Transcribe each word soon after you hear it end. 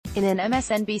In an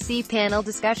MSNBC panel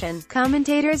discussion,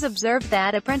 commentators observed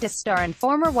that Apprentice star and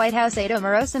former White House aide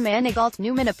Omarosa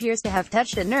Newman appears to have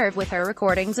touched a nerve with her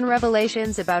recordings and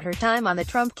revelations about her time on the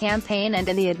Trump campaign and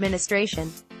in the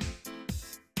administration.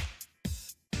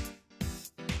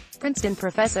 Princeton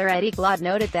professor Eddie Glaude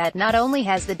noted that not only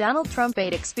has the Donald Trump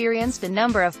aide experienced a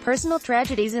number of personal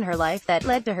tragedies in her life that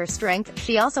led to her strength,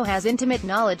 she also has intimate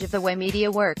knowledge of the way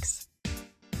media works.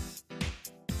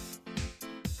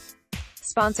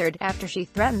 Sponsored, after she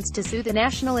threatens to sue the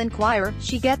National Enquirer,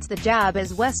 she gets the job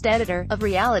as West editor of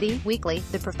Reality Weekly,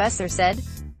 the professor said.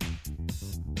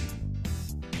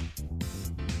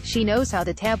 She knows how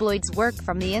the tabloids work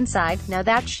from the inside. Now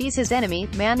that she's his enemy,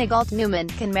 Newman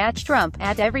can match Trump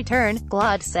at every turn,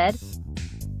 Glaude said.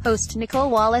 Host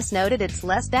Nicole Wallace noted it's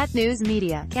less that news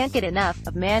media can't get enough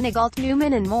of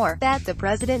Newman and more that the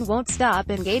president won't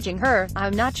stop engaging her.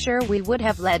 I'm not sure we would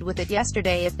have led with it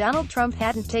yesterday if Donald Trump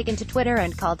hadn't taken to Twitter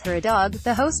and called her a dog,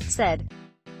 the host said.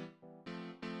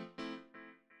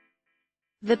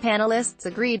 The panelists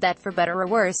agreed that for better or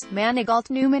worse,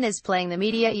 Newman is playing the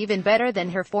media even better than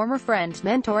her former friend,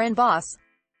 mentor and boss.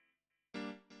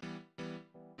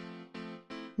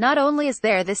 Not only is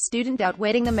there this student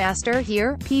outwitting the master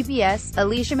here, PBS,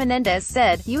 Alicia Menendez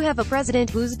said, you have a president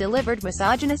who's delivered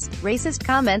misogynist, racist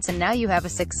comments and now you have a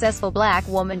successful black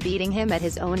woman beating him at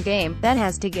his own game. That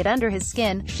has to get under his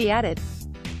skin, she added.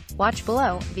 Watch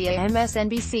below, via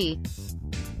MSNBC.